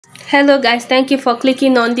Hello guys, thank you for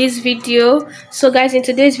clicking on this video. So guys, in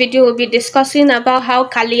today's video we'll be discussing about how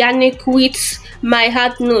Kalyani quits My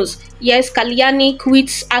Heart Knows. Yes, Kalyani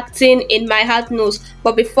quits acting in My Heart Knows.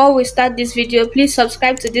 But before we start this video, please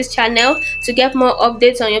subscribe to this channel to get more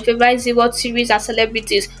updates on your favorite Zeeworld series and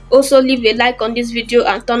celebrities. Also leave a like on this video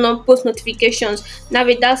and turn on post notifications. Now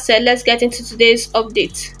with that said, let's get into today's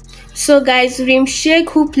update. So guys, Reem Sheikh,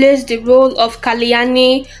 who plays the role of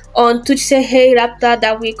Kalyani on Tujhse Hey Rabta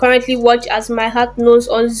that we currently watch as My Heart Knows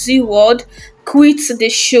on Zeeworld, quits the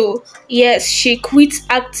show. Yes, she quits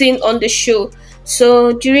acting on the show.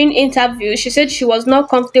 So during interview, she said she was not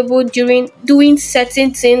comfortable during doing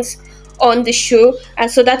certain things on the show, and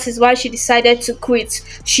so that is why she decided to quit.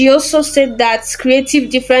 She also said that creative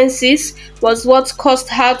differences was what caused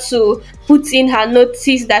her to put in her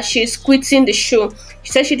notice that she is quitting the show.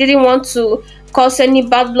 She said she didn't want to cause any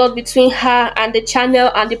bad blood between her and the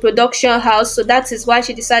channel and the production house, so that is why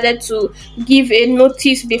she decided to give a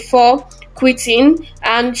notice before quitting.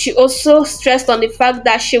 And she also stressed on the fact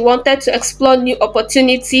that she wanted to explore new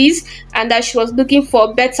opportunities and that she was looking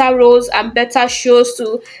for better roles and better shows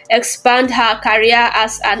to expand her career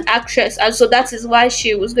as an actress, and so that is why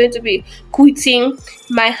she was going to be quitting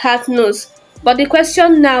My Heart Knows. But the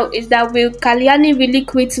question now is that will Kalyani really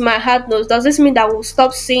quit My Heart Knows? Does this mean that we'll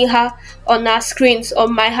stop seeing her on our screens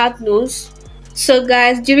on My Heart Knows? So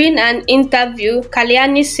guys, during an interview,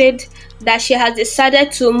 Kalyani said that she has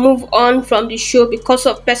decided to move on from the show because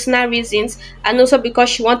of personal reasons and also because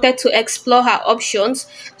she wanted to explore her options.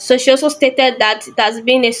 So she also stated that it has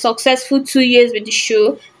been a successful 2 years with the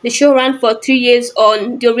show. The show ran for 3 years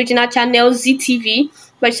on the original channel ZTV,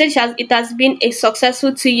 but she said it has been a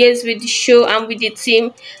successful 2 years with the show and with the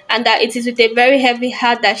team, and that it is with a very heavy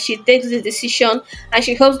heart that she takes this decision, and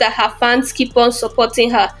she hopes that her fans keep on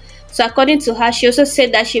supporting her. So according to her, she also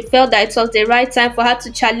said that she felt that it was the right time for her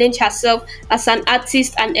to challenge herself as an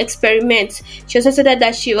artist and experiment. She also said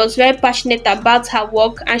that she was very passionate about her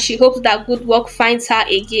work and she hopes that good work finds her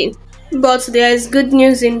again. But there is good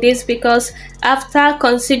news in this, because after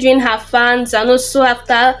considering her fans and also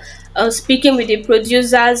after speaking with the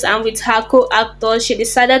producers and with her co-actors, she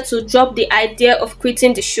decided to drop the idea of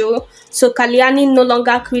quitting the show. So Kalyani no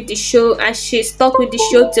longer quit the show and she stuck with the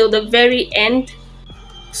show till the very end.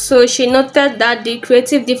 So she noted that the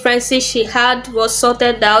creative differences she had was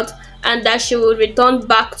sorted out and that she would return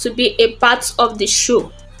back to be a part of the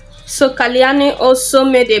show. So Kalyani also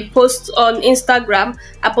made a post on Instagram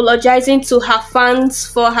apologizing to her fans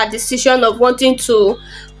for her decision of wanting to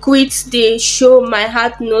quit the show My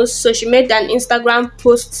Heart Knows. So she made an Instagram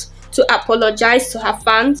post to apologize to her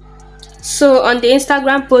fans. So on the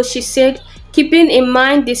Instagram post, she said, "Keeping in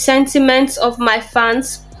mind the sentiments of my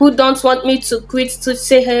fans who don't want me to quit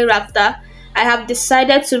Tujhse Hey Rabta, I have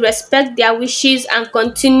decided to respect their wishes and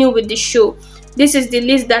continue with the show. This is the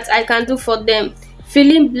least that I can do for them.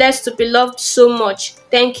 Feeling blessed to be loved so much.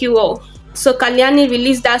 Thank you all." So Kalyani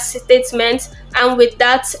released that statement, and with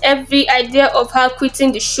that, every idea of her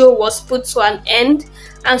quitting the show was put to an end.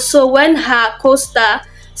 And so when her co-star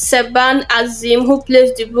Seban Azim, who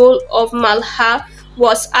plays the role of Malhar,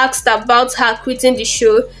 was asked about her quitting the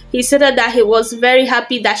show, he said that he was very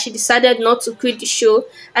happy that she decided not to quit the show,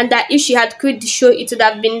 and that if she had quit the show, it would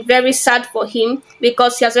have been very sad for him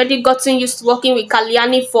because he has already gotten used to working with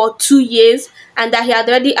Kalyani for 2 years, and that he had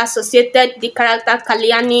already associated the character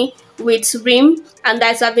Kalyani with Reem, and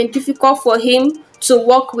that it would have been difficult for him to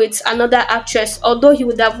work with another actress. Although he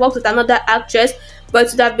would have worked with another actress, but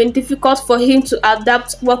it would have been difficult for him to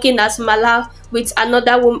adapt working as Malhar with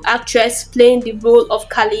another woman actress playing the role of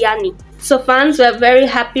Kalyani. So fans were very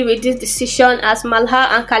happy with this decision, as Malhar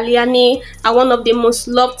and Kalyani are one of the most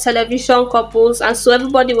loved television couples, and so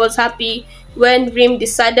everybody was happy when Reem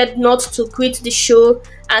decided not to quit the show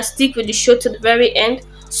and stick with the show to the very end.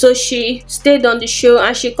 So she stayed on the show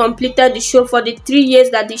and she completed the show for the 3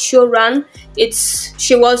 years that the show ran.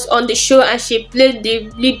 She was on the show and she played the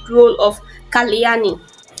lead role of Kalyani.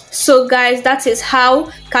 So guys, that is how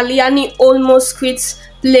Kalyani almost quits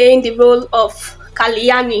playing the role of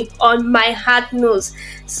Kalyani on My Heart Knows.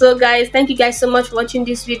 So guys, thank you guys so much for watching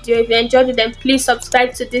this video. If you enjoyed it, then please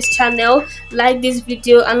subscribe to this channel, like this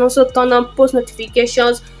video, and also turn on post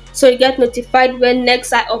notifications so you get notified when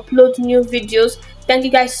next I upload new videos. Thank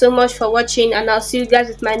you guys so much for watching, and I'll see you guys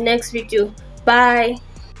with my next video. Bye.